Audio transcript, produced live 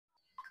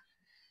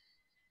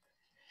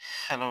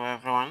Hello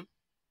everyone.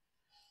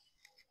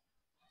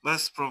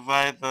 Let's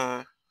provide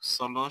the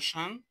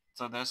solution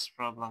to this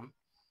problem.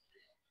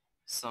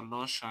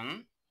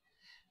 Solution.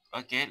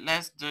 Okay,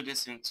 let's do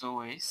this in two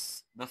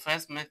ways. The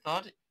first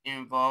method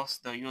involves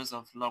the use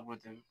of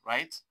logarithm,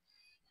 right?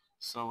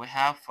 So we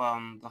have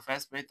the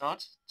first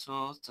method,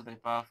 2 to the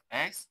power of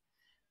x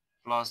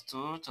plus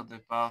 2 to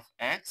the power of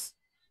x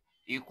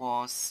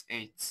equals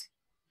 8.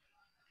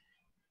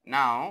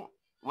 Now,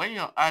 when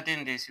you're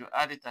adding this, you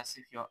add it as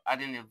if you're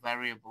adding a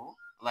variable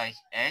like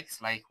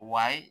x, like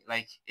y,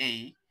 like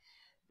a,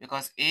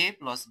 because a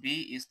plus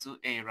b is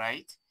 2a,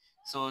 right?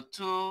 So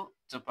 2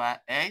 to power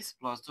x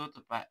plus 2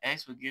 to power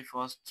x will give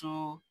us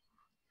 2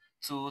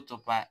 to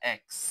power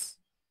x.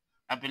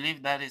 I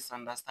believe that is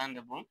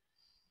understandable.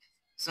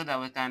 So that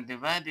we can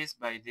divide this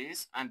by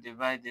this and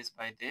divide this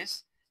by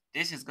this.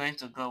 This is going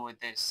to go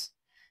with this.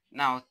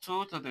 Now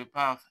 2 to the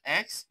power of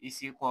x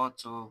is equal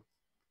to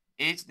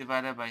 8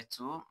 divided by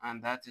 2,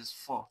 and that is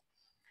 4.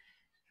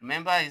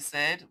 Remember I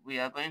said we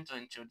are going to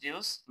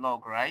introduce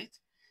log, right?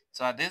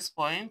 So at this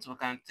point, we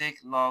can take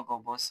log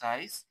of both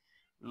sides.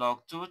 Log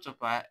 2 to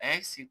power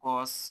x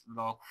equals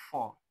log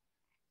 4.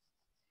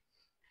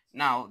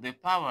 Now, the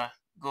power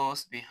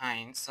goes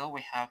behind, so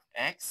we have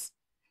x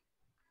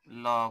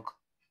log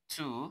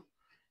 2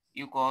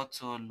 equal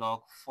to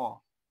log 4.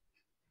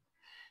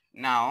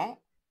 Now,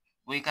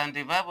 we can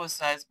divide both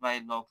sides by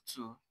log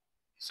 2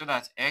 so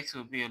that x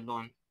will be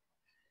alone.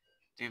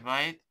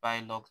 Divide by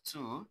log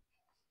 2.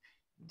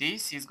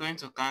 This is going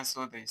to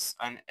cancel this,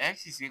 and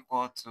x is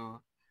equal to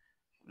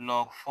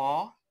log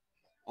 4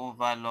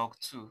 over log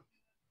 2.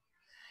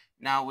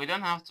 Now, we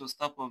don't have to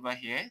stop over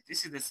here.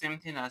 This is the same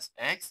thing as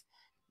x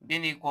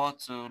being equal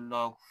to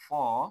log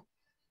 4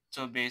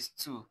 to base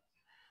 2.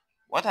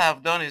 What I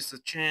have done is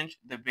to change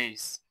the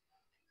base.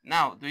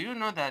 Now, do you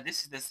know that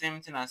this is the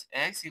same thing as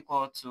x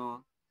equal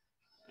to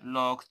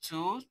log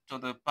 2 to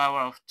the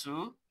power of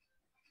 2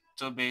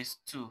 to base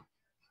 2?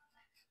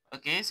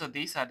 Okay, so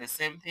these are the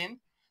same thing.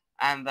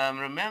 And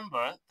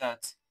remember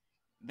that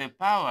the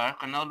power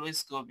can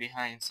always go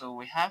behind. So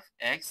we have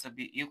x to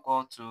be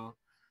equal to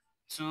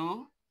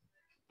 2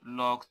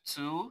 log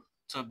 2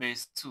 to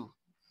base 2.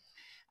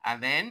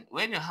 And then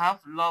when you have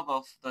log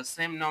of the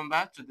same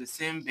number to the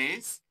same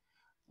base,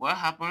 what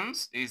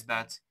happens is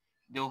that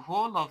the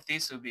whole of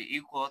this will be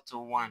equal to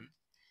 1.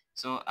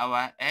 So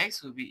our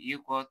x will be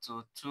equal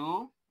to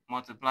 2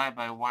 multiplied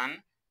by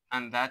 1,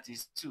 and that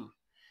is 2.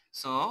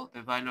 So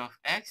the value of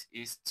x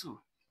is 2.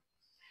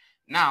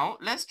 Now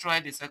let's try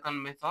the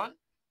second method.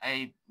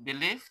 I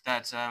believe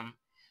that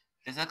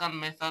the second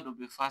method will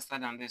be faster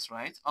than this,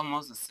 right?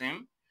 Almost the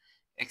same,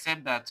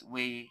 except that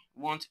we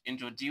won't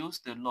introduce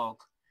the log,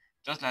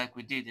 just like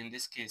we did in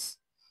this case.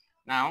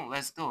 Now,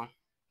 let's go.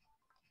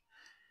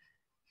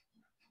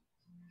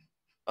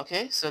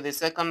 Okay, so the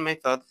second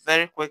method,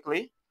 very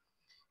quickly,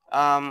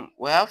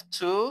 we have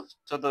 2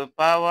 to the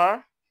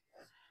power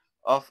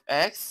of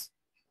x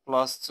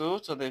plus 2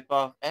 to the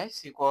power of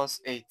x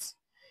equals 8.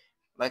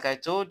 Like I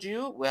told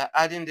you, we are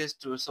adding this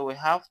 2, so we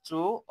have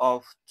 2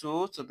 of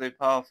 2 to the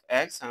power of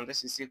x, and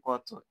this is equal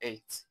to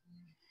 8.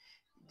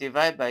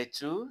 Divide by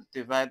 2,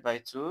 divide by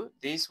 2,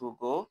 this will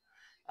go,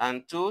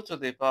 and 2 to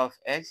the power of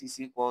x is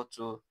equal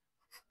to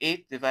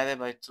 8 divided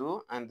by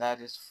 2, and that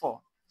is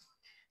 4.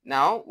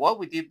 Now, what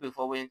we did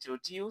before, we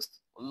introduced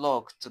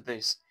log to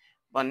this,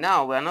 but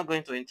now we are not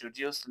going to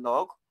introduce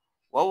log.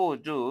 What we'll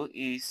do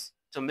is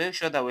to make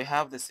sure that we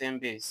have the same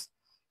base.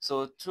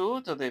 So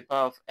 2 to the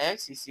power of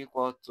x is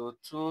equal to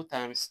 2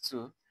 times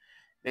 2,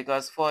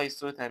 because 4 is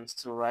 2 times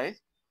 2, right?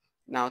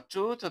 Now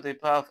 2 to the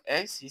power of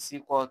x is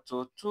equal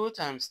to 2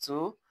 times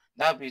 2,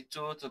 that will be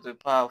 2 to the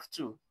power of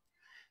 2.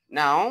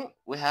 Now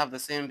we have the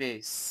same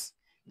base.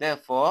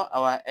 Therefore,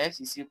 our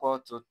x is equal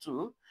to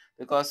 2,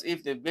 because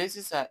if the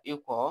bases are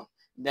equal,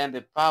 then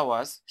the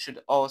powers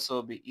should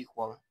also be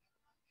equal.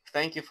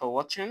 Thank you for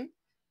watching.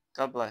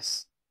 God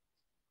bless.